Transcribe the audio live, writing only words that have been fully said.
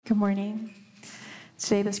Good morning.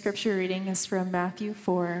 Today the scripture reading is from Matthew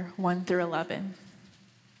 4, 1 through 11.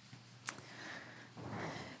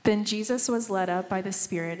 Then Jesus was led up by the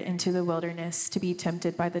Spirit into the wilderness to be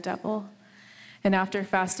tempted by the devil. And after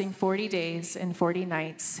fasting 40 days and 40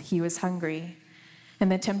 nights, he was hungry.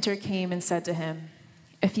 And the tempter came and said to him,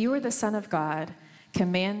 "If you are the Son of God,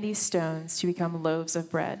 command these stones to become loaves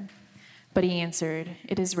of bread." But he answered,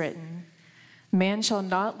 "It is written, 'Man shall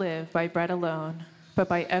not live by bread alone, but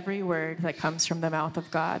by every word that comes from the mouth of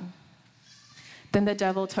God.'" Then the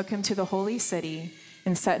devil took him to the holy city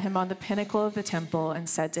and set him on the pinnacle of the temple and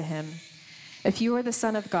said to him, "If you are the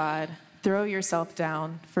Son of God, throw yourself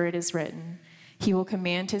down, for it is written, 'He will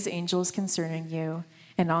command his angels concerning you,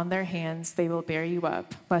 and on their hands they will bear you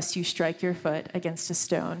up, lest you strike your foot against a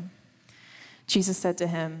stone.'" Jesus said to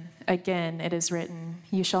him, "Again it is written,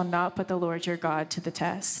 'You shall not put the Lord your God to the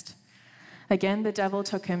test.'" Again the devil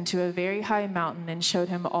took him to a very high mountain and showed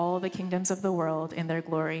him all the kingdoms of the world and their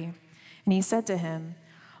glory. And he said to him,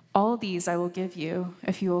 "All these I will give you,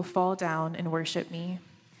 if you will fall down and worship me."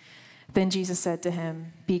 Then Jesus said to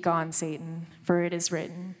him, "Begone, Satan, for it is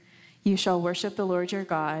written, 'You shall worship the Lord your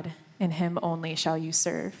God, and him only shall you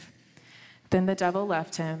serve.'" Then the devil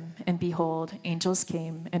left him, and behold, angels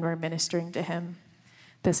came and were ministering to him.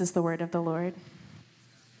 This is the word of the Lord.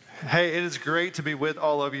 Hey, it is great to be with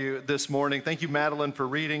all of you this morning. Thank you, Madeline, for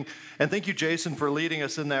reading, and thank you, Jason, for leading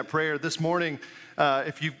us in that prayer. This morning,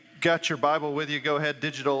 if you've got your Bible with you, go ahead,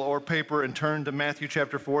 digital or paper, and turn to Matthew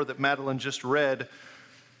chapter 4 that Madeline just read.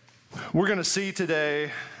 We're going to see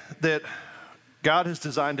today that God has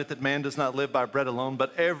designed it that man does not live by bread alone,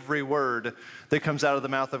 but every word that comes out of the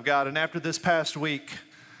mouth of God. And after this past week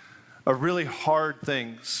of really hard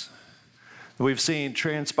things we've seen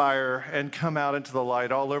transpire and come out into the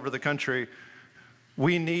light all over the country,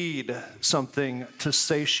 we need something to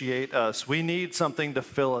satiate us. We need something to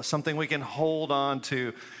fill us, something we can hold on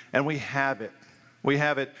to, and we have it. We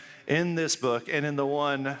have it in this book and in the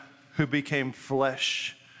one who became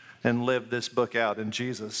flesh and lived this book out in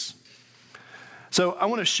Jesus. So I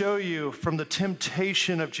want to show you from the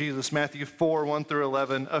temptation of Jesus, Matthew 4, 1 through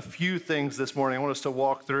 11, a few things this morning I want us to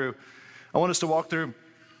walk through. I want us to walk through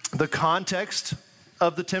the context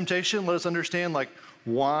of the temptation. Let us understand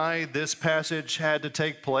why this passage had to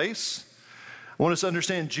take place. I want us to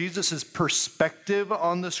understand Jesus' perspective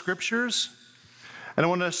on the scriptures. And I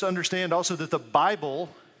want us to understand also that the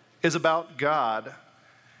Bible is about God.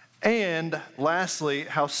 And lastly,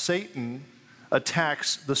 how Satan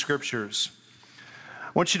attacks the scriptures.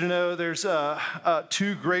 I want you to know there's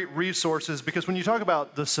two great resources, because when you talk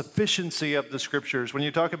about the sufficiency of the scriptures, when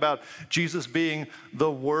you talk about Jesus being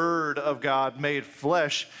the Word of God made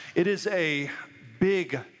flesh, it is a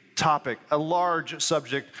big topic, a large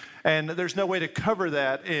subject, and there's no way to cover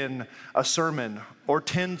that in a sermon or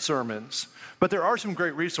 10 sermons. But there are some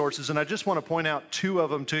great resources, and I just want to point out two of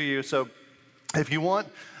them to you. So if you want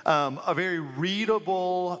a very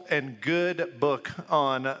readable and good book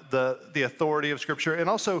on the authority of Scripture and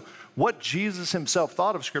also what Jesus himself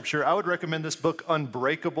thought of Scripture, I would recommend this book,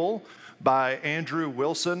 Unbreakable, by Andrew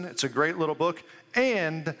Wilson. It's a great little book,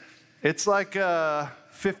 and it's like a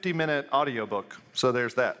 50-minute audiobook, so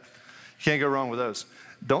there's that. You can't go wrong with those.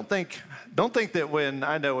 Don't think that when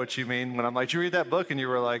I know what you mean, when I'm like, "Did you read that book?" and you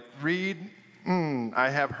were like, "Read? I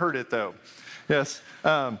have heard it, though." Yes.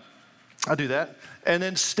 I do that. And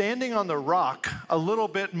then Standing on the Rock, a little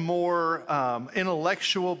bit more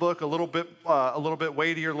intellectual book, a little bit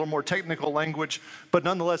weightier, a little more technical language, but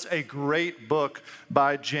nonetheless a great book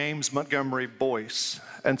by James Montgomery Boyce.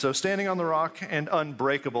 And so Standing on the Rock and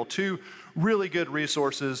Unbreakable, two really good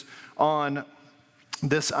resources on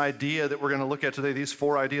this idea that we're going to look at today, these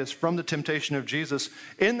four ideas from the temptation of Jesus.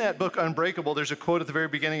 In that book, Unbreakable, there's a quote at the very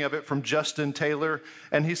beginning of it from Justin Taylor,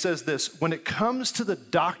 and he says this: "When it comes to the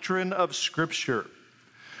doctrine of Scripture,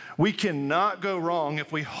 we cannot go wrong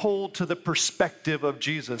if we hold to the perspective of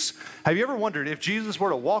Jesus." Have you ever wondered if Jesus were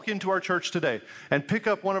to walk into our church today and pick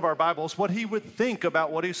up one of our Bibles, what he would think about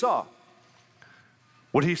what he saw?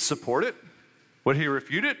 Would he support it? Would he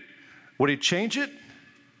refute it? Would he change it?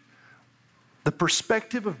 The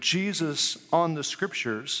perspective of Jesus on the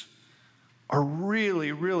scriptures are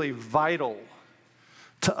really, really vital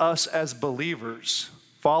to us as believers,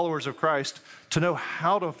 followers of Christ, to know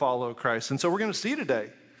how to follow Christ. And so we're going to see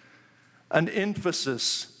today an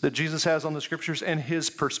emphasis that Jesus has on the scriptures and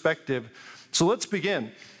his perspective. So let's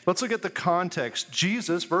begin. Let's look at the context.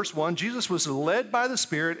 Jesus, verse 1, Jesus was led by the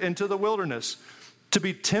Spirit into the wilderness to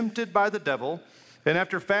be tempted by the devil. And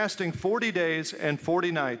after fasting 40 days and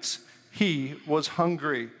 40 nights, he was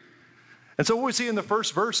hungry. And so what we see in the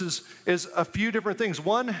first verses is a few different things.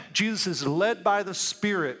 One, Jesus is led by the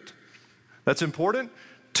Spirit. That's important.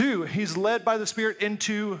 Two, he's led by the Spirit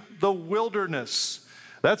into the wilderness.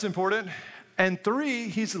 That's important. And three,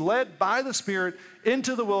 he's led by the Spirit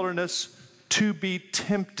into the wilderness to be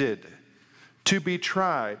tempted, to be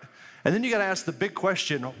tried. And then you got to ask the big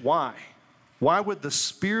question, why? Why would the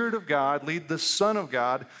Spirit of God lead the Son of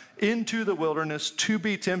God into the wilderness to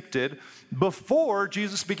be tempted before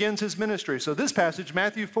Jesus begins his ministry? So this passage,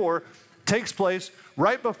 Matthew 4, takes place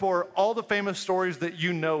right before all the famous stories that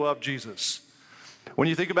you know of Jesus. When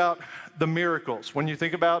you think about the miracles, when you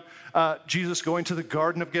think about Jesus going to the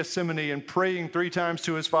Garden of Gethsemane and praying 3 times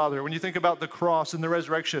to his Father, when you think about the cross and the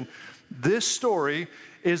resurrection, this story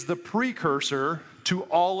is the precursor to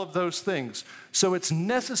all of those things. So it's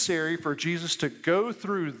necessary for Jesus to go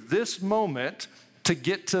through this moment to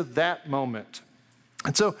get to that moment.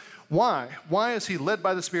 And so why? Why is he led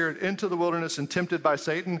by the Spirit into the wilderness and tempted by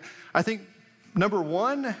Satan? I think, number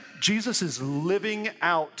one, Jesus is living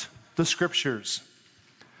out the Scriptures.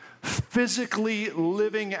 Physically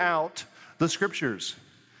living out the Scriptures.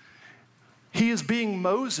 He is being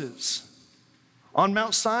Moses on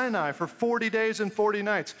Mount Sinai for 40 days and 40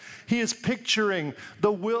 nights. He is picturing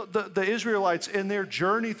the Israelites in their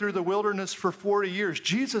journey through the wilderness for 40 years.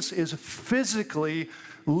 Jesus is physically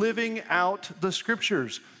living out the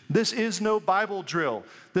Scriptures. This is no Bible drill.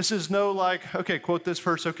 This is no like, okay, quote this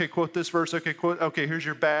verse, okay, quote this verse, okay, quote, okay, here's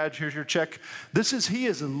your badge, here's your check. He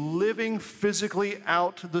is living physically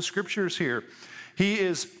out the Scriptures here. He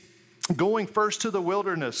is going first to the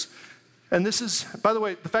wilderness. And this is, by the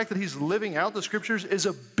way, the fact that he's living out the Scriptures is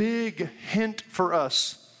a big hint for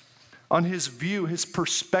us on his view, his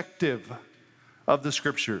perspective of the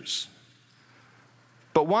Scriptures.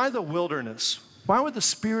 But why the wilderness? Why would the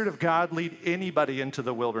Spirit of God lead anybody into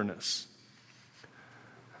the wilderness?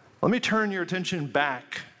 Let me turn your attention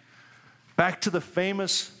back to the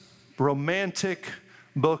famous romantic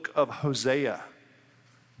book of Hosea.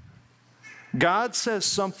 God says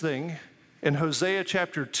something in Hosea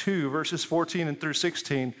chapter 2, verses 14 and through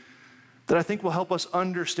 16, that I think will help us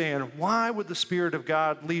understand why would the Spirit of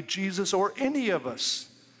God lead Jesus or any of us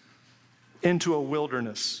into a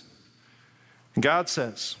wilderness. And God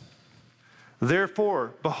says,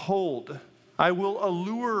 "Therefore, behold, I will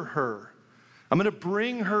allure her. I'm going to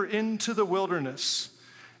bring her into the wilderness,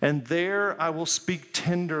 and there I will speak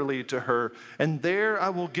tenderly to her, and there I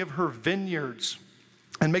will give her vineyards,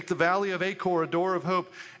 and make the valley of Achor a door of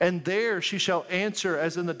hope. And there she shall answer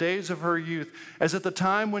as in the days of her youth, as at the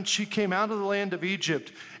time when she came out of the land of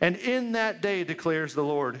Egypt. And in that day, declares the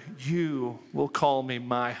Lord, you will call me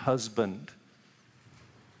my husband."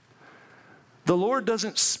 The Lord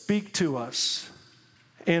doesn't speak to us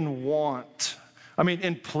in want.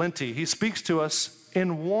 In plenty. He speaks to us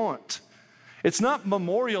in want. It's not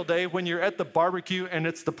Memorial Day when you're at the barbecue and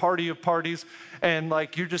it's the party of parties and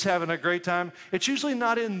like you're just having a great time. It's usually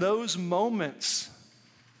not in those moments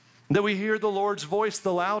that we hear the Lord's voice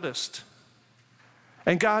the loudest.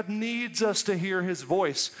 And God needs us to hear his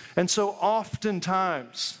voice. And so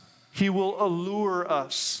oftentimes he will allure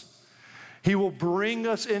us. He will bring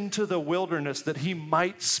us into the wilderness that he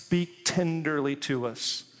might speak tenderly to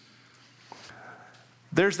us.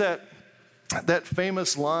 There's that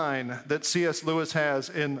famous line that C.S. Lewis has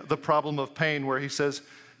in The Problem of Pain, where he says,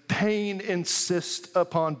 "Pain insists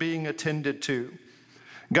upon being attended to.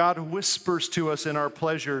 God whispers to us in our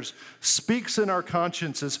pleasures, speaks in our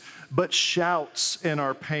consciences, but shouts in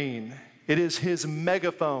our pain. It is his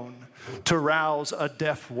megaphone to rouse a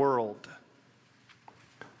deaf world."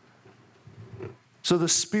 So the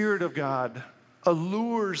Spirit of God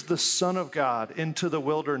allures the Son of God into the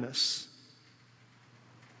wilderness.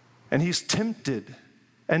 And he's tempted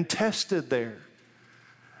and tested there.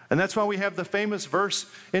 And that's why we have the famous verse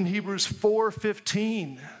in Hebrews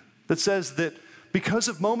 4:15 that says that because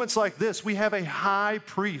of moments like this, we have a high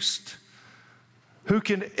priest who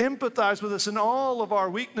can empathize with us in all of our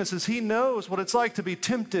weaknesses. He knows what it's like to be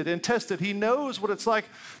tempted and tested. He knows what it's like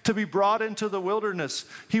to be brought into the wilderness.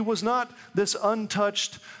 He was not this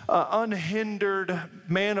untouched, unhindered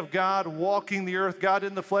man of God walking the earth, God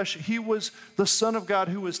in the flesh. He was the Son of God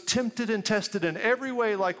who was tempted and tested in every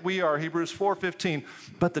way like we are, Hebrews 4:15.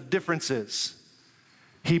 But the difference is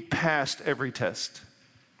he passed every test.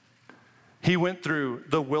 He went through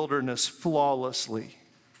the wilderness flawlessly.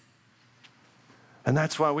 And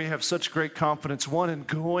that's why we have such great confidence, one, in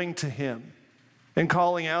going to him and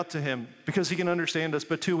calling out to him because he can understand us.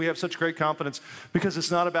 But two, we have such great confidence because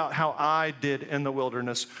it's not about how I did in the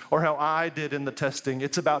wilderness or how I did in the testing.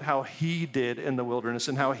 It's about how he did in the wilderness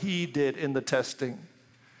and how he did in the testing.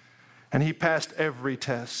 And he passed every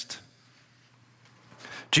test.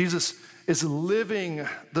 Jesus is living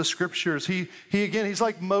the scriptures. He's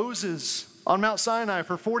like Moses on Mount Sinai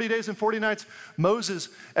for 40 days and 40 nights. Moses,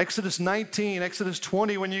 Exodus 19, Exodus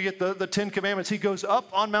 20, when you get the 10 commandments, he goes up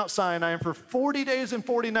on Mount Sinai, and for 40 days and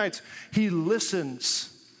 40 nights, he listens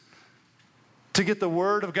to get the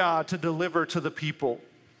word of God to deliver to the people.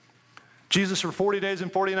 Jesus, for 40 days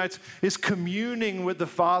and 40 nights, is communing with the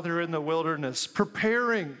Father in the wilderness,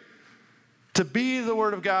 preparing to be the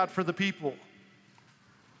word of God for the people.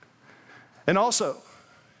 And also,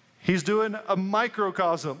 he's doing a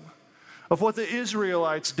microcosm of what the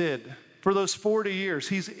Israelites did for those 40 years.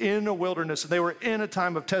 He's in a wilderness, and they were in a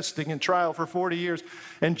time of testing and trial for 40 years.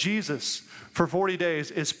 And Jesus, for 40 days,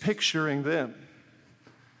 is picturing them.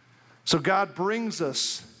 So God brings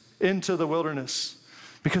us into the wilderness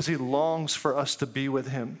because he longs for us to be with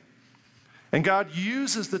him. And God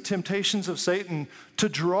uses the temptations of Satan to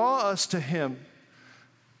draw us to him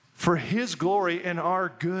for his glory and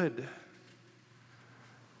our good.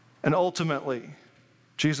 And ultimately,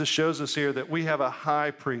 Jesus shows us here that we have a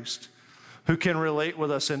high priest who can relate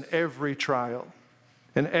with us in every trial,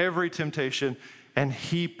 in every temptation, and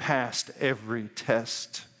he passed every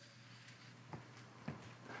test.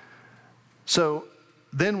 So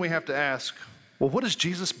then we have to ask, well, what does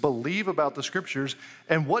Jesus believe about the scriptures,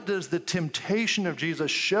 and what does the temptation of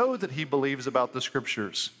Jesus show that he believes about the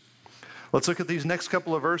scriptures? Let's look at these next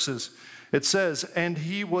couple of verses. It says, and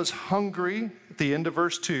he was hungry, at the end of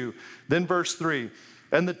verse 2. Then verse 3,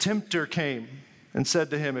 and the tempter came and said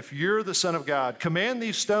to him, if you're the Son of God, command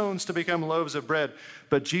these stones to become loaves of bread.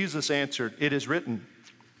 But Jesus answered, it is written,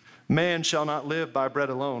 man shall not live by bread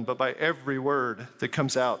alone, but by every word that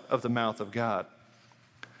comes out of the mouth of God.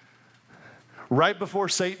 Right before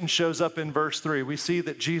Satan shows up in verse 3, we see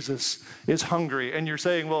that Jesus is hungry. And you're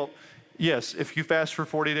saying, well, yes, if you fast for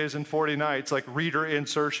 40 days and 40 nights, like reader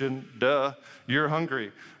insertion, duh, you're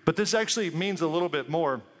hungry. But this actually means a little bit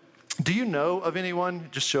more. Do you know of anyone,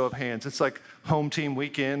 just show of hands, it's like home team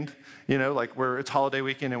weekend, like where it's holiday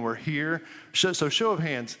weekend and we're here. So show of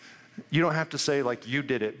hands, you don't have to say like you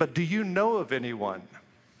did it, but do you know of anyone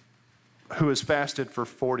who has fasted for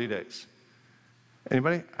 40 days?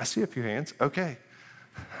 Anybody? I see a few hands. Okay.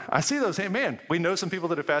 I see those hands. Man, we know some people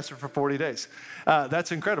that have fasted for 40 days.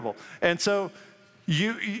 That's incredible. And so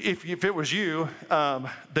if it was you,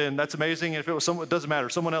 then that's amazing. If it was someone, it doesn't matter.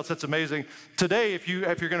 Someone else, that's amazing. Today, if you're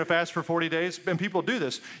going to fast for 40 days, and people do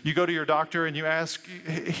this, you go to your doctor and you ask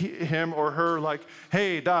him or her, like,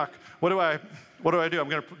 hey, doc, what do I do? I'm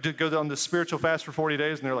going to go on this spiritual fast for 40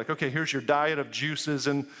 days. And they're like, okay, here's your diet of juices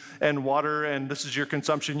and water, and this is your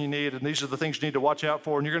consumption you need, and these are the things you need to watch out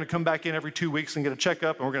for. And you're going to come back in every 2 weeks and get a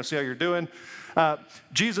checkup, and we're going to see how you're doing.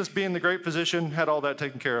 Jesus, being the great physician, had all that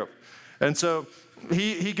taken care of. And so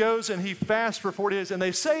he goes and he fasts for 40 days. And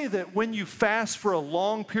they say that when you fast for a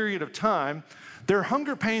long period of time, there are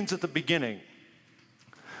hunger pains at the beginning.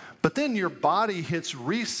 But then your body hits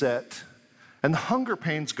reset, and the hunger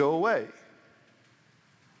pains go away.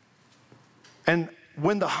 And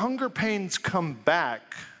when the hunger pains come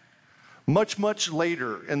back much, much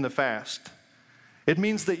later in the fast, it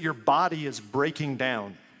means that your body is breaking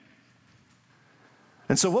down.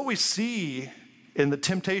 And so what we see in the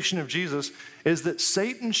temptation of Jesus is that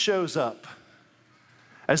Satan shows up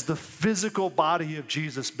as the physical body of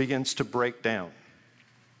Jesus begins to break down.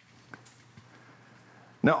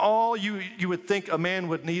 Now, all you would think a man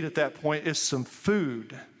would need at that point is some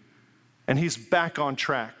food, and he's back on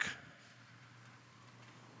track.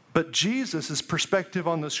 But Jesus' perspective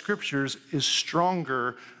on the scriptures is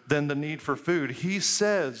stronger than the need for food. He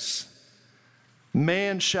says,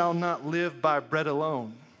 man shall not live by bread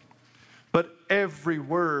alone, but every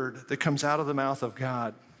word that comes out of the mouth of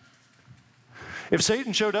God. If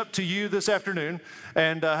Satan showed up to you this afternoon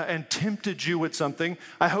and tempted you with something,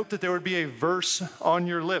 I hope that there would be a verse on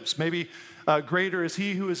your lips. Maybe greater is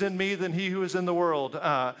he who is in me than he who is in the world.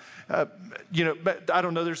 I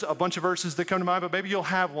don't know, there's a bunch of verses that come to mind, but maybe you'll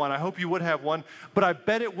have one. I hope you would have one, but I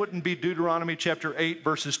bet it wouldn't be Deuteronomy chapter 8,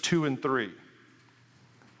 verses 2 and 3.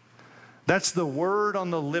 That's the word on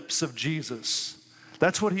the lips of Jesus.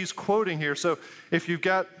 That's what he's quoting here. So if you've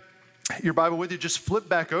got your Bible with you, just flip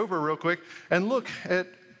back over real quick and look at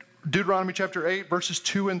Deuteronomy chapter 8, verses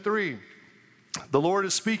 2 and 3. The Lord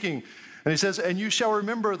is speaking, and he says, and you shall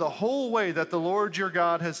remember the whole way that the Lord your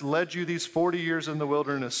God has led you these 40 years in the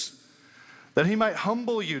wilderness, that he might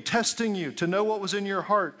humble you, testing you to know what was in your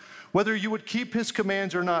heart, whether you would keep his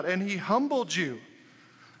commands or not. And he humbled you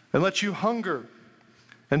and let you hunger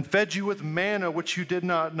and fed you with manna which you did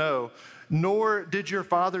not know, nor did your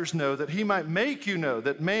fathers know, that he might make you know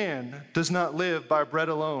that man does not live by bread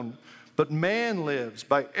alone, but man lives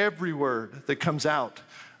by every word that comes out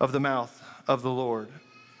of the mouth of the Lord.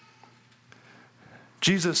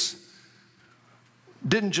 Jesus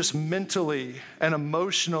didn't just mentally and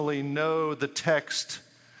emotionally know the text.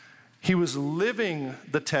 He was living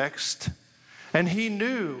the text, and he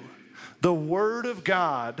knew the Word of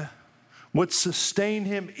God would sustain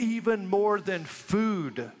him even more than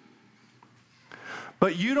food.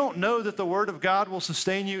 But you don't know that the Word of God will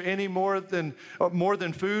sustain you any more than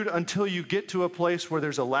food until you get to a place where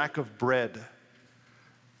there's a lack of bread.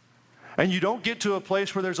 And you don't get to a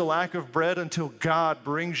place where there's a lack of bread until God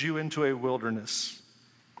brings you into a wilderness.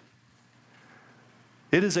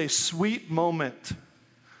 It is a sweet moment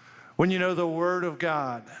when you know the Word of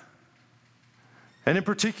God. And in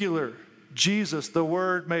particular, Jesus, the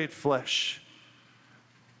Word made flesh,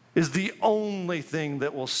 is the only thing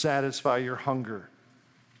that will satisfy your hunger.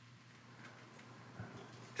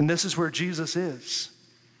 And this is where Jesus is.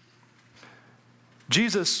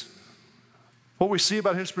 Jesus, what we see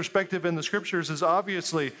about his perspective in the scriptures is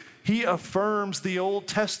obviously he affirms the Old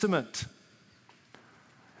Testament.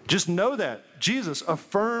 Just know that. Jesus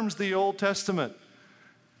affirms the Old Testament.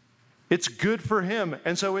 It's good for him,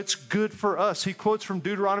 and so it's good for us. He quotes from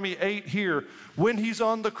Deuteronomy 8 here. When he's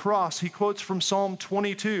on the cross, he quotes from Psalm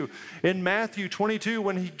 22. In Matthew 22,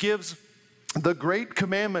 when he gives the great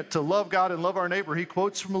commandment to love God and love our neighbor, he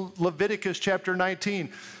quotes from Leviticus chapter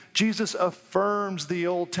 19. Jesus affirms the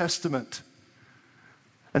Old Testament.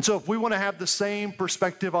 And so if we want to have the same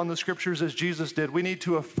perspective on the scriptures as Jesus did, we need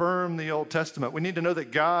to affirm the Old Testament. We need to know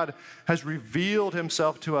that God has revealed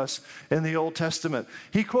himself to us in the Old Testament.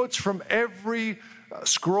 He quotes from every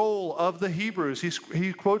scroll of the Hebrews.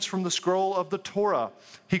 He quotes from the scroll of the Torah.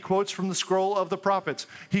 He quotes from the scroll of the prophets.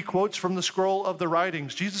 He quotes from the scroll of the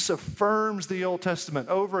writings. Jesus affirms the Old Testament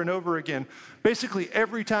over and over again. Basically,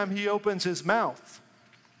 every time he opens his mouth,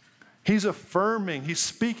 he's affirming, he's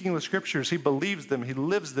speaking the scriptures, he believes them, he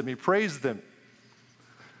lives them, he prays them.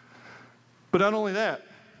 But not only that,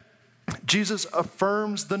 Jesus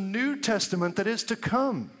affirms the New Testament that is to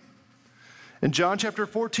come. In John chapter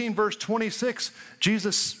 14, verse 26,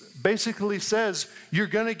 Jesus basically says, you're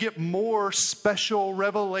going to get more special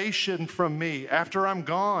revelation from me after I'm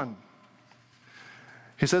gone.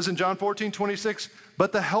 He says in John 14, 26,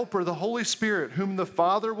 but the Helper, the Holy Spirit, whom the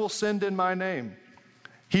Father will send in my name,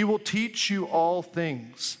 he will teach you all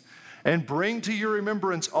things and bring to your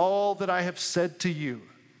remembrance all that I have said to you.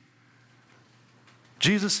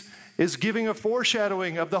 Jesus is giving a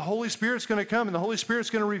foreshadowing of the Holy Spirit's going to come, and the Holy Spirit's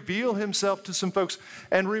going to reveal himself to some folks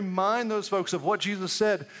and remind those folks of what Jesus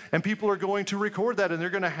said, and people are going to record that, and they're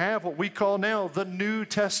going to have what we call now the New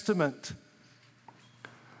Testament.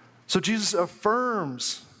 So Jesus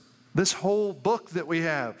affirms this whole book that we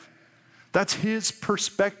have. That's his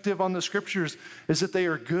perspective on the scriptures, is that they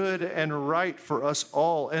are good and right for us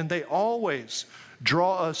all, and they always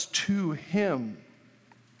draw us to him.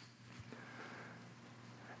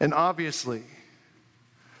 And obviously,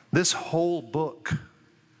 this whole book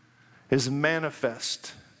is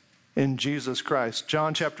manifest in Jesus Christ.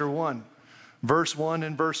 John chapter 1, verse 1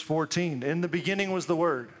 and verse 14. In the beginning was the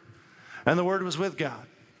Word, and the Word was with God,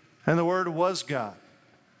 and the Word was God,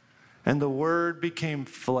 and the Word became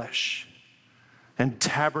flesh and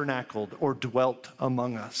tabernacled or dwelt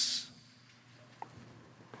among us.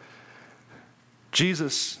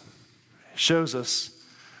 Jesus shows us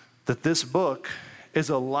that this book is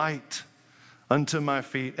a light unto my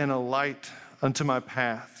feet and a light unto my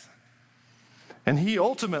path. And he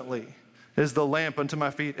ultimately is the lamp unto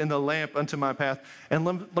my feet and the lamp unto my path. And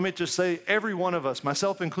let me just say, every one of us,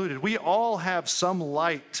 myself included, we all have some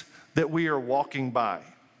light that we are walking by.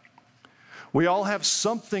 We all have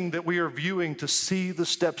something that we are viewing to see the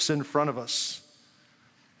steps in front of us.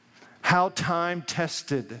 How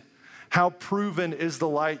time-tested, how proven is the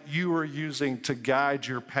light you are using to guide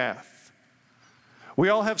your path? We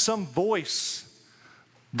all have some voice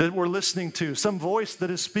that we're listening to, some voice that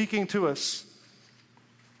is speaking to us.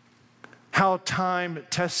 How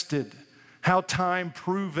time-tested, how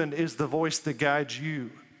time-proven is the voice that guides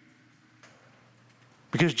you?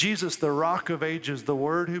 Because Jesus, the Rock of Ages, the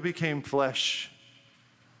Word who became flesh,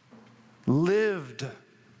 lived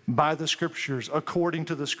by the Scriptures, according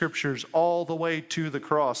to the Scriptures, all the way to the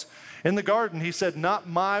cross. In the garden, he said, not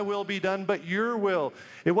my will be done, but your will.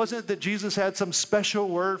 It wasn't that Jesus had some special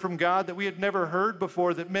word from God that we had never heard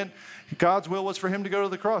before that meant God's will was for him to go to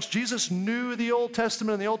the cross. Jesus knew the Old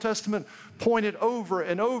Testament, and the Old Testament pointed over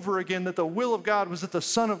and over again that the will of God was that the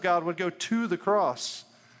Son of God would go to the cross.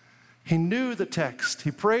 He knew the text. He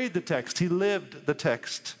prayed the text. He lived the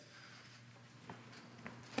text.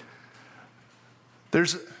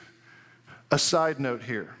 There's a side note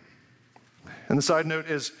here. And the side note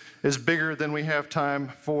is bigger than we have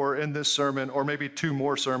time for in this sermon, or maybe 2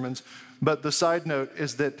 more sermons. But the side note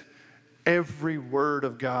is that every word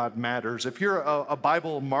of God matters. If you're a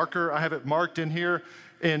Bible marker, I have it marked in here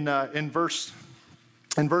in verse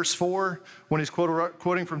 4, when he's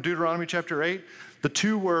quoting from Deuteronomy chapter 8, the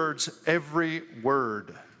 2 words, every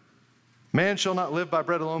word. Man shall not live by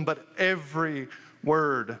bread alone, but every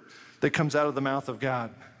word that comes out of the mouth of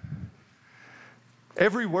God.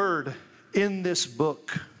 Every word in this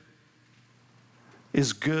book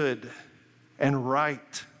is good and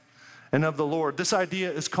right and of the Lord. This idea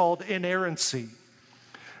is called inerrancy.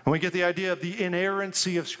 And we get the idea of the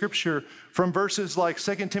inerrancy of Scripture from verses like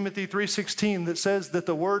 2 Timothy 3:16 that says that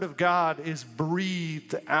the Word of God is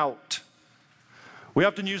breathed out. We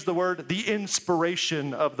often use the word the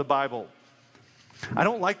inspiration of the Bible. I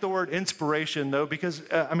don't like the word inspiration, though, because,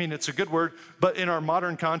 it's a good word, but in our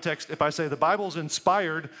modern context, if I say the Bible's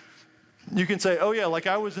inspired, you can say, oh yeah, like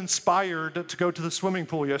I was inspired to go to the swimming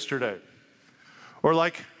pool yesterday. Or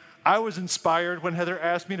like I was inspired when Heather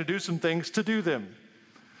asked me to do some things to do them.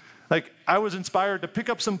 Like I was inspired to pick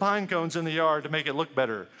up some pine cones in the yard to make it look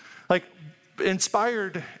better. Like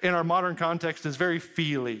inspired in our modern context is very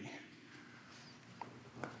feely.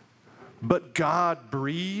 But God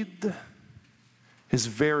breathed is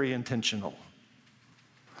very intentional.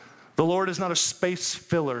 The Lord is not a space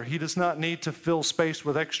filler. He does not need to fill space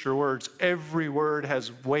with extra words. Every word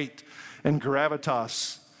has weight and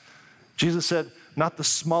gravitas. Jesus said, not the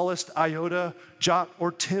smallest iota, jot,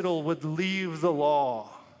 or tittle would leave the law.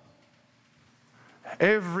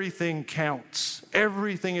 Everything counts.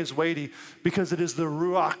 Everything is weighty because it is the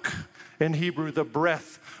ruach in Hebrew, the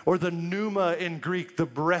breath, or the pneuma in Greek, the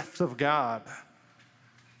breath of God.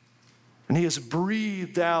 And he has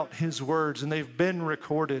breathed out his words, and they've been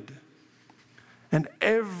recorded. And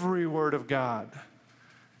every word of God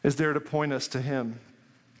is there to point us to him.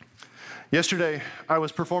 Yesterday, I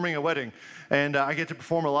was performing a wedding, and I get to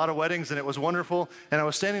perform a lot of weddings, and it was wonderful. And I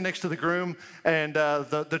was standing next to the groom, and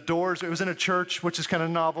the doors, it was in a church, which is kind of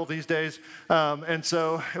novel these days, and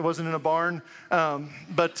so it wasn't in a barn.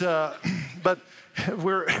 But we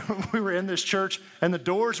were in this church, and the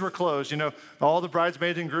doors were closed. You know, all the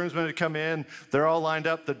bridesmaids and groomsmen had come in. They're all lined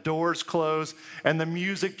up. The doors close, and the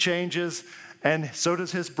music changes, and so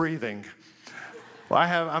does his breathing. Well,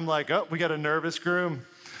 I'm like, oh, we got a nervous groom.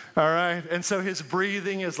 All right. And so his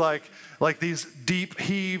breathing is like these deep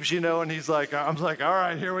heaves, you know, and I'm like, all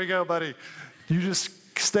right, here we go, buddy. You just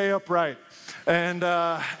stay upright. And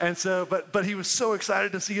so, but he was so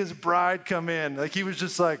excited to see his bride come in. Like he was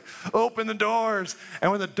just like, open the doors.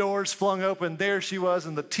 And when the doors flung open, there she was,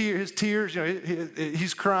 and his tears, you know,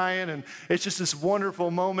 he's crying, and it's just this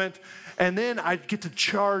wonderful moment. And then I get to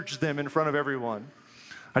charge them in front of everyone.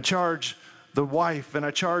 I charge the wife, and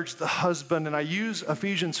I charge the husband, and I use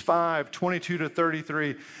Ephesians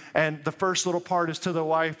 5:22-33, and the first little part is to the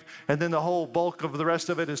wife, and then the whole bulk of the rest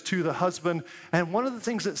of it is to the husband. And one of the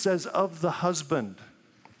things it says of the husband,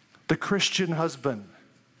 the Christian husband,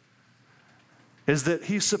 is that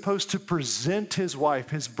he's supposed to present his wife,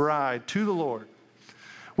 his bride, to the Lord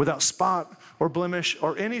without spot or blemish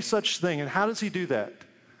or any such thing. And how does he do that?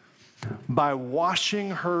 By washing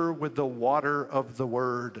her with the water of the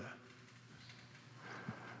word.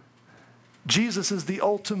 Jesus is the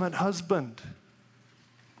ultimate husband.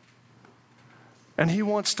 And he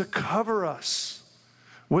wants to cover us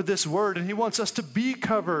with this word, and he wants us to be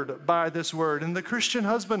covered by this word. And the Christian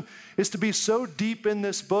husband is to be so deep in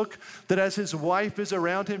this book that as his wife is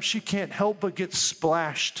around him, she can't help but get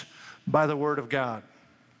splashed by the word of God.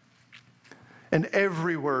 And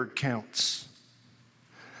every word counts.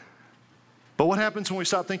 But what happens when we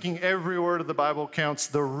stop thinking every word of the Bible counts,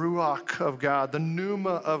 the ruach of God, the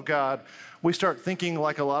pneuma of God? We start thinking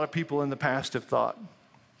like a lot of people in the past have thought.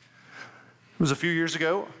 It was a few years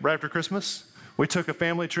ago, right after Christmas. We took a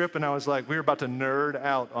family trip, and I was like, we were about to nerd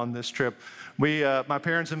out on this trip. My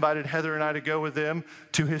parents invited Heather and I to go with them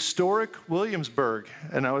to historic Williamsburg.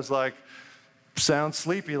 And I was like, sounds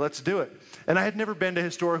sleepy, let's do it. And I had never been to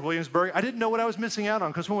historic Williamsburg. I didn't know what I was missing out on,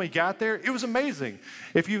 because when we got there, it was amazing.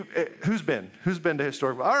 Who's been to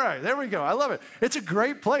historic? All right, there we go. I love it. It's a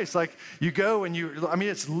great place. Like you go and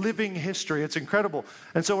it's living history. It's incredible.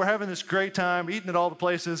 And so we're having this great time, eating at all the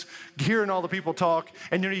places, hearing all the people talk.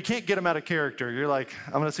 And you can't get them out of character. You're like,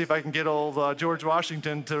 I'm going to see if I can get old George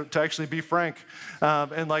Washington to actually be Frank.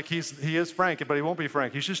 And like he is Frank, but he won't be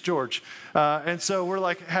Frank. He's just George. And so we're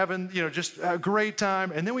like having, just a great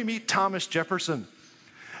time. And then we meet Thomas Jefferson.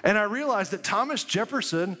 And I realized that Thomas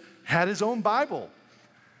Jefferson had his own Bible.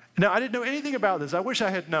 Now, I didn't know anything about this. I wish I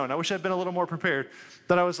had known. I wish I'd been a little more prepared.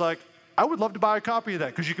 But I was like, I would love to buy a copy of that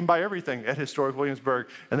because you can buy everything at Historic Williamsburg.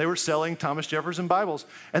 And they were selling Thomas Jefferson Bibles.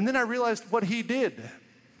 And then I realized what he did.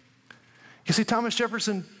 You see, Thomas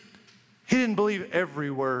Jefferson, he didn't believe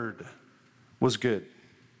every word was good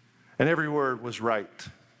and every word was right.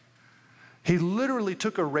 He literally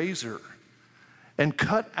took a razor and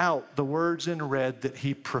cut out the words in red that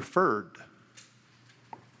he preferred,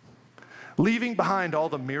 leaving behind all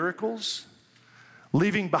the miracles,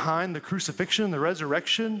 leaving behind the crucifixion, the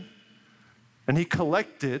resurrection, and he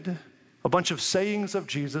collected a bunch of sayings of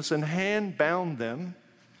Jesus and hand-bound them,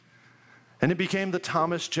 and it became the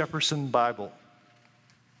Thomas Jefferson Bible.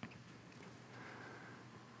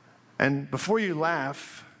 And before you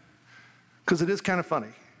laugh, because it is kind of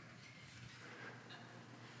funny,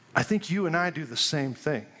 I think you and I do the same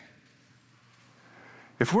thing.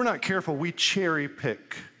 If we're not careful, we cherry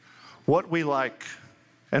pick what we like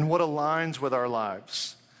and what aligns with our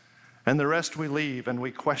lives, and the rest we leave and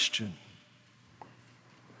we question.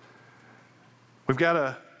 We've got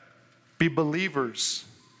to be believers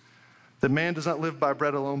that man does not live by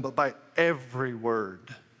bread alone, but by every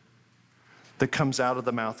word that comes out of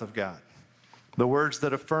the mouth of God. The words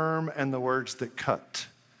that affirm and the words that cut.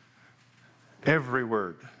 Every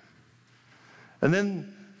word. And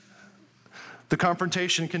then the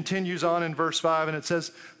confrontation continues on in verse 5, and it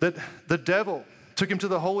says that the devil took him to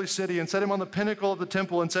the holy city and set him on the pinnacle of the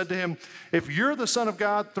temple and said to him, "If you're the Son of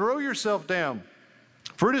God, throw yourself down.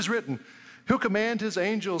 For it is written, He'll command His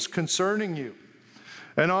angels concerning you,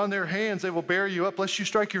 and on their hands they will bear you up, lest you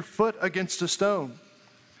strike your foot against a stone."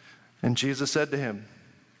 And Jesus said to him,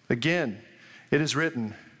 "Again, it is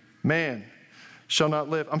written, man shall not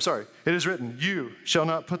live." It is written, "You shall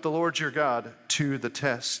not put the Lord your God to the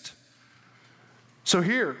test." So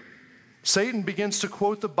here, Satan begins to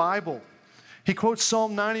quote the Bible. He quotes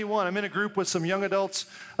Psalm 91. I'm in a group with some young adults,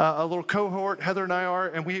 a little cohort, Heather and I are,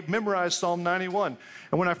 and we memorized Psalm 91.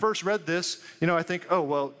 And when I first read this, I think, oh,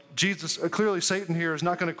 well, Jesus, clearly Satan here is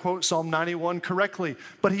not going to quote Psalm 91 correctly,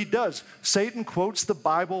 but he does. Satan quotes the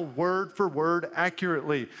Bible word for word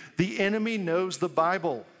accurately. The enemy knows the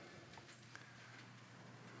Bible.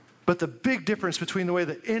 But the big difference between the way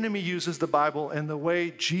the enemy uses the Bible and the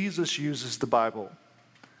way Jesus uses the Bible,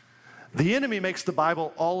 the enemy makes the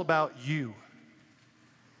Bible all about you.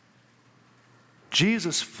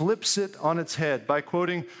 Jesus flips it on its head by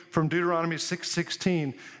quoting from Deuteronomy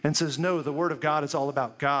 6:16 and says, no, the Word of God is all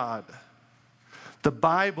about God. The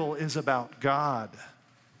Bible is about God.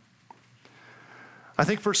 I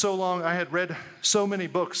think for so long I had read so many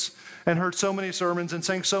books and heard so many sermons and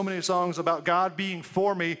sang so many songs about God being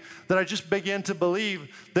for me that I just began to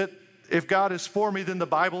believe that if God is for me, then the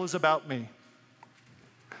Bible is about me.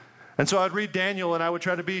 And so I'd read Daniel and I would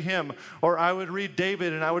try to be him, or I would read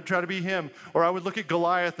David and I would try to be him, or I would look at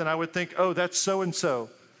Goliath and I would think, oh, that's so-and-so.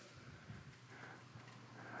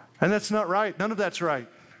 And that's not right. None of that's right.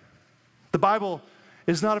 The Bible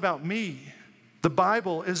is not about me. The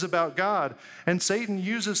Bible is about God. And Satan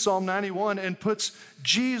uses Psalm 91 and puts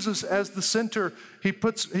Jesus as the center. He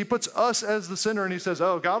puts us as the center, and he says,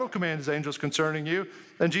 oh, God will command his angels concerning you.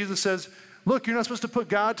 And Jesus says, look, you're not supposed to put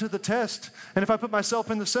God to the test. And if I put myself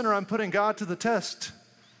in the center, I'm putting God to the test.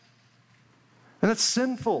 And that's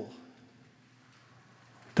sinful.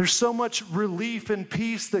 There's so much relief and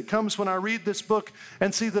peace that comes when I read this book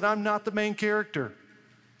and see that I'm not the main character.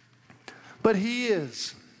 But he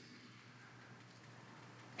is.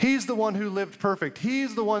 He's the one who lived perfect.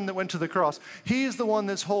 He's the one that went to the cross. He's the one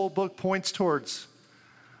this whole book points towards.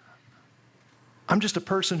 I'm just a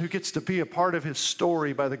person who gets to be a part of his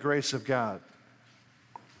story by the grace of God.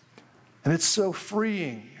 And it's so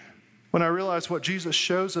freeing when I realize what Jesus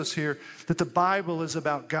shows us here, that the Bible is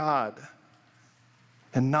about God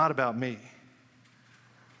and not about me.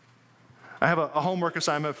 I have a homework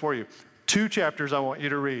assignment for you. 2 chapters I want you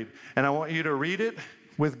to read, and I want you to read it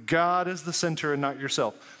with God as the center and not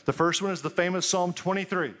yourself. The first one is the famous Psalm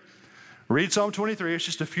 23. Read Psalm 23. It's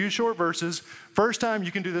just a few short verses. First time,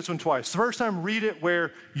 you can do this one twice. The first time, read it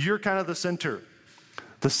where you're kind of the center.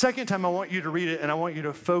 The second time, I want you to read it, and I want you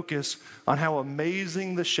to focus on how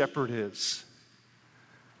amazing the shepherd is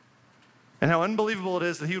and how unbelievable it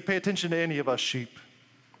is that he would pay attention to any of us sheep.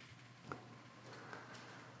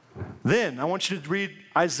 Then, I want you to read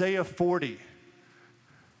Isaiah 40.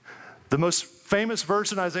 The most famous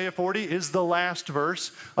verse in Isaiah 40 is the last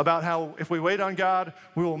verse about how if we wait on God,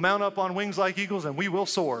 we will mount up on wings like eagles and we will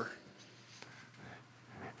soar.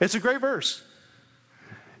 It's a great verse.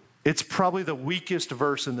 It's probably the weakest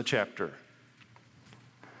verse in the chapter.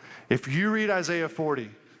 If you read Isaiah 40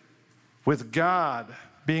 with God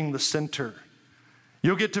being the center,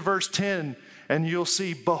 you'll get to verse 10 and you'll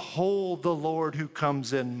see, behold the Lord who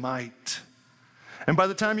comes in might. And by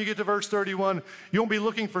the time you get to verse 31, you won't be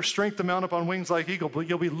looking for strength to mount up on wings like eagle, but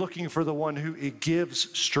you'll be looking for the one who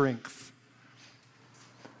gives strength.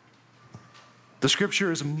 The scripture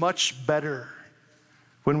is much better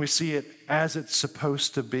when we see it as it's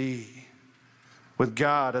supposed to be, with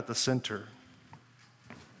God at the center.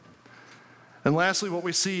 And lastly, what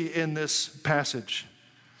we see in this passage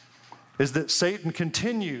is that Satan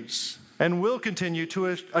continues and will continue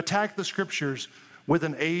to attack the scriptures with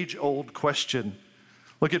an age-old question.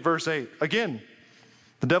 Look at verse 8. Again,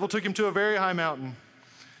 the devil took him to a very high mountain,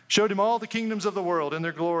 showed him all the kingdoms of the world and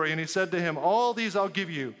their glory, and he said to him, all these I'll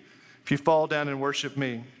give you if you fall down and worship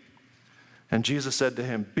me. And Jesus said to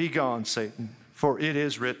him, begone, Satan, for it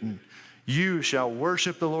is written, you shall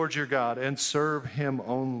worship the Lord your God and serve him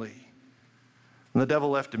only. And the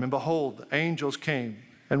devil left him, and behold, angels came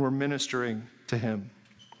and were ministering to him.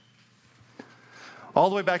 All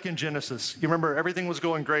the way back in Genesis, you remember everything was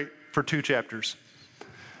going great for 2 chapters.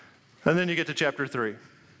 And then you get to chapter 3,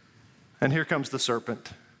 and here comes the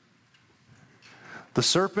serpent. The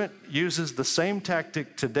serpent uses the same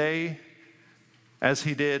tactic today as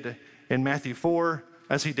he did in Matthew 4,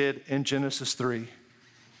 as he did in Genesis 3.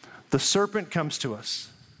 The serpent comes to us,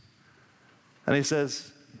 and he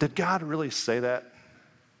says, did God really say that?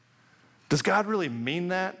 Does God really mean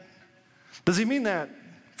that? Does he mean that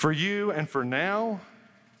for you and for now?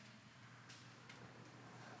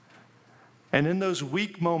 And in those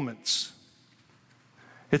weak moments,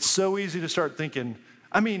 it's so easy to start thinking,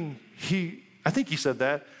 I think he said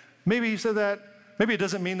that. Maybe he said that. Maybe it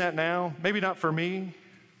doesn't mean that now. Maybe not for me.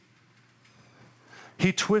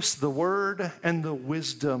 He twists the word and the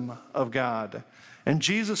wisdom of God. And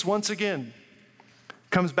Jesus, once again,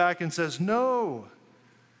 comes back and says, no,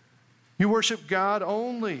 you worship God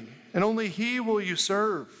only, and only he will you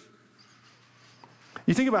serve.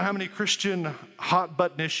 You think about how many Christian hot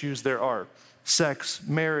button issues there are. Sex,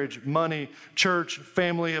 marriage, money, church,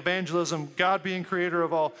 family, evangelism, God being creator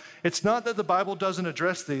of all. It's not that the Bible doesn't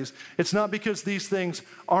address these. It's not because these things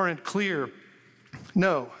aren't clear.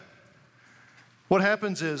 No. What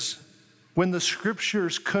happens is when the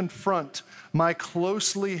scriptures confront my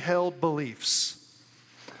closely held beliefs,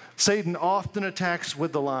 Satan often attacks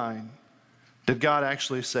with the line, did God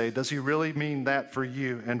actually say? Does he really mean that for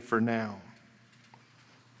you and for now?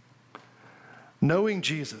 Knowing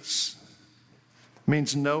Jesus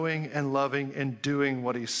means knowing and loving and doing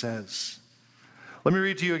what he says. Let me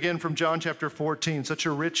read to you again from John chapter 14, such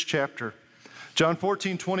a rich chapter. John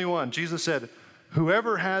 14:21, Jesus said,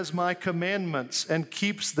 whoever has my commandments and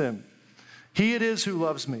keeps them, he it is who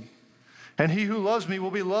loves me. And he who loves me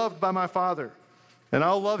will be loved by my Father. And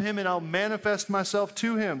I'll love him and I'll manifest myself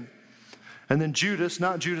to him. And then Judas,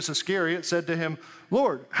 not Judas Iscariot, said to him,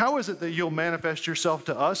 Lord, how is it that you'll manifest yourself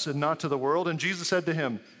to us and not to the world? And Jesus said to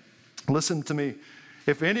him, listen to me.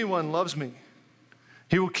 If anyone loves me,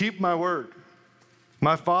 he will keep my word.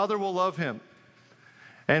 My Father will love him,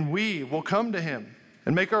 and we will come to him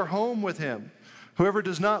and make our home with him. Whoever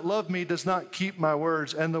does not love me does not keep my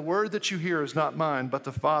words, and the word that you hear is not mine, but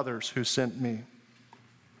the Father's who sent me.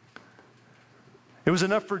 It was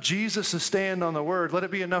enough for Jesus to stand on the word. Let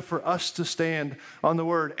it be enough for us to stand on the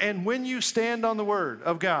word. And when you stand on the word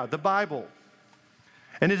of God, the Bible,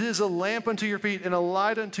 and it is a lamp unto your feet and a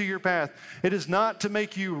light unto your path. It is not to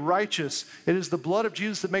make you righteous. It is the blood of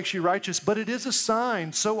Jesus that makes you righteous, but it is a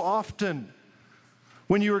sign so often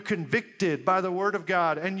when you are convicted by the word of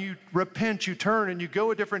God and you repent, you turn, and you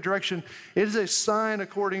go a different direction. It is a sign,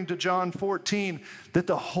 according to John 14, that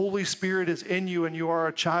the Holy Spirit is in you and you are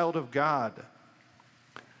a child of God.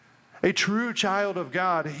 A true child of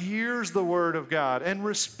God hears the word of God and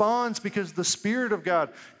responds because the Spirit of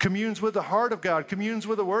God communes with the heart of God, communes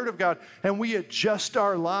with the word of God, and we adjust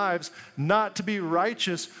our lives not to be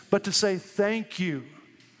righteous, but to say thank you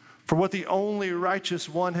for what the only righteous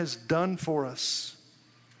one has done for us.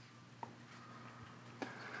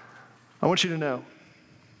 I want you to know,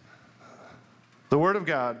 the word of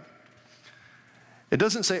God, it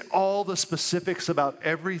doesn't say all the specifics about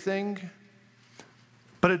everything,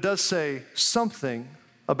 but it does say something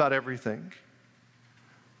about everything.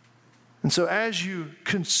 And so as you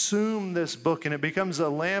consume this book and it becomes a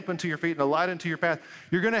lamp unto your feet and a light unto your path,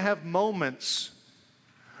 you're going to have moments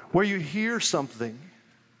where you hear something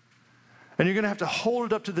and you're going to have to hold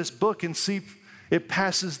it up to this book and see if it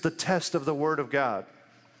passes the test of the Word of God.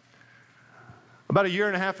 About 1.5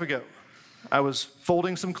 years ago, I was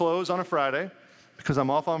folding some clothes on a Friday, because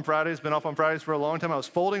I'm off on Fridays, been off on Fridays for a long time. I was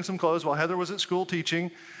folding some clothes while Heather was at school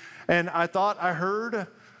teaching, and I thought I heard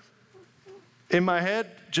in my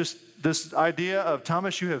head just this idea of,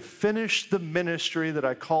 Thomas, you have finished the ministry that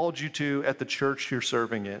I called you to at the church you're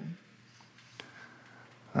serving in.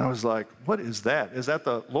 I was like, what is that? Is that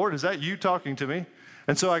the Lord? Is that you talking to me?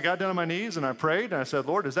 And so I got down on my knees and I prayed and I said,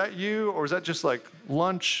 Lord, is that you? Or is that just like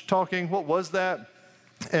lunch talking? What was that?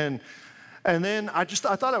 And then I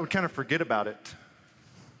thought I would kind of forget about it.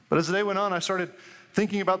 But as the day went on, I started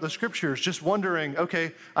thinking about the scriptures, just wondering,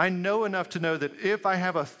 okay, I know enough to know that if I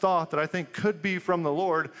have a thought that I think could be from the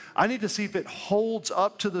Lord, I need to see if it holds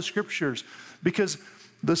up to the scriptures. Because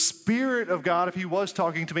the Spirit of God, if He was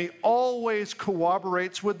talking to me, always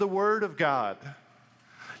cooperates with the Word of God.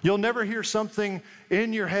 You'll never hear something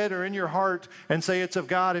in your head or in your heart and say it's of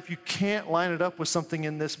God if you can't line it up with something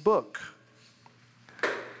in this book.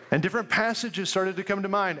 And different passages started to come to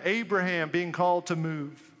mind. Abraham being called to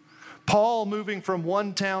move. Paul moving from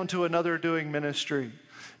one town to another doing ministry.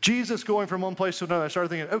 Jesus going from one place to another. I started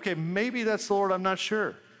thinking, okay, maybe that's the Lord, I'm not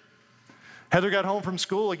sure. Heather got home from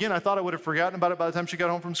school. Again, I thought I would have forgotten about it by the time she got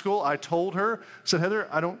home from school. I told her, said, Heather,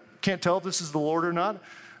 can't tell if this is the Lord or not.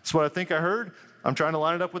 That's what I think I heard. I'm trying to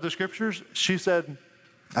line it up with the scriptures. She said,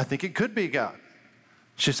 I think it could be God.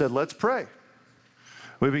 She said, let's pray.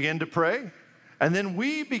 We began to pray, and then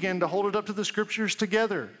we began to hold it up to the scriptures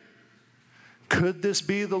together. Could this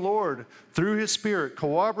be the Lord through His Spirit,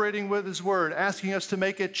 cooperating with His Word, asking us to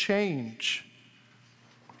make a change?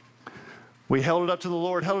 We held it up to the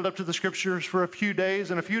Lord, held it up to the scriptures for a few days,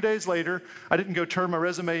 and a few days later, I didn't go turn my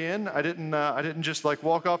resume in. I didn't just like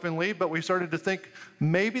walk off and leave, but we started to think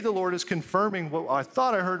maybe the Lord is confirming what I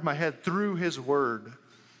thought I heard in my head through His Word.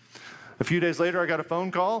 A few days later, I got a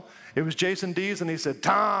phone call. It was Jason Dees, and he said,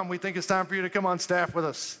 Tom, we think it's time for you to come on staff with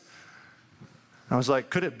us. I was like,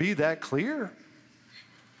 could it be that clear?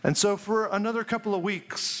 And so for another couple of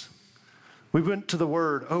weeks, we went to the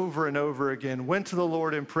Word over and over again, went to the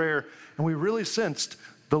Lord in prayer, and we really sensed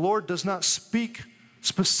the Lord does not speak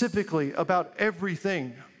specifically about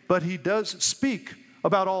everything, but He does speak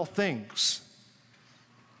about all things.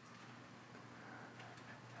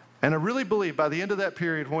 And I really believe by the end of that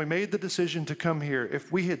period, when we made the decision to come here,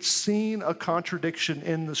 if we had seen a contradiction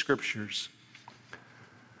in the scriptures,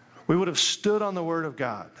 we would have stood on the Word of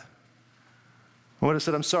God. We would have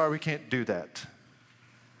said, I'm sorry, we can't do that.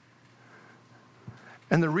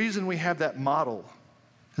 And the reason we have that model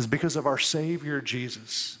is because of our Savior,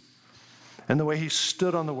 Jesus, and the way He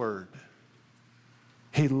stood on the Word.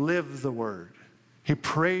 He lived the Word. He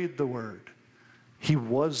prayed the Word. He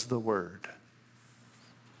was the Word.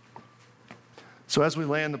 So as we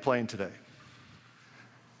land the plane today,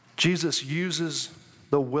 Jesus uses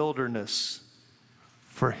the wilderness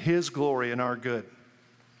for His glory and our good.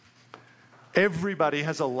 Everybody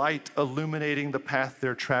has a light illuminating the path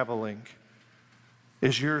they're traveling.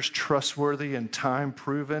 Is yours trustworthy and time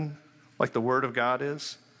proven like the Word of God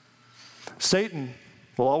is? Satan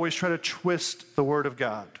will always try to twist the Word of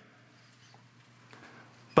God.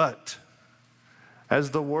 But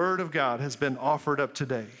as the Word of God has been offered up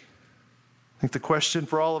today, I think the question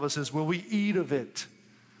for all of us is, will we eat of it?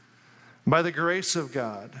 By the grace of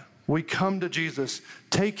God, we come to Jesus,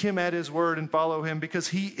 take Him at His word and follow Him because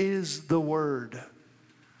He is the Word.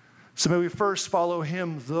 So may we first follow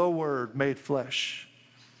Him, the Word made flesh,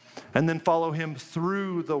 and then follow Him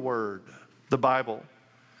through the Word, the Bible,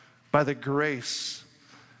 by the grace,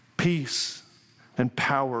 peace, and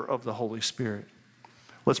power of the Holy Spirit.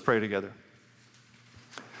 Let's pray together.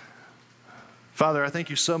 Father, I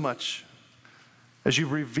thank You so much as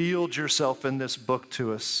You've revealed Yourself in this book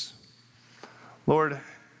to us. Lord,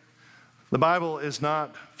 the Bible is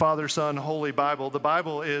not Father, Son, Holy Bible. The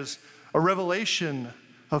Bible is a revelation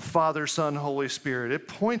of Father, Son, Holy Spirit. It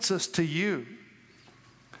points us to You.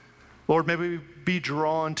 Lord, may we be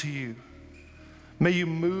drawn to You. May You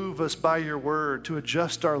move us by Your word to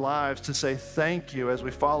adjust our lives to say thank You as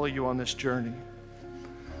we follow You on this journey.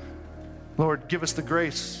 Lord, give us the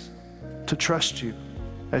grace to trust You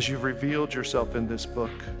as You've revealed Yourself in this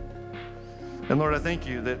book. And Lord, I thank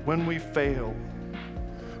You that when we fail,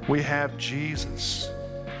 we have Jesus,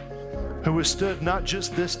 who withstood not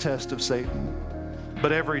just this test of Satan,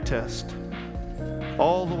 but every test,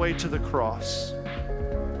 all the way to the cross.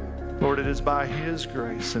 Lord, it is by His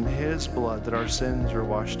grace and His blood that our sins are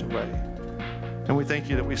washed away. And we thank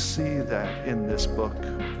You that we see that in this book.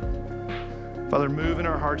 Father, move in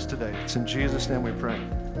our hearts today. It's in Jesus' name we pray.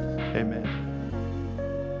 Amen.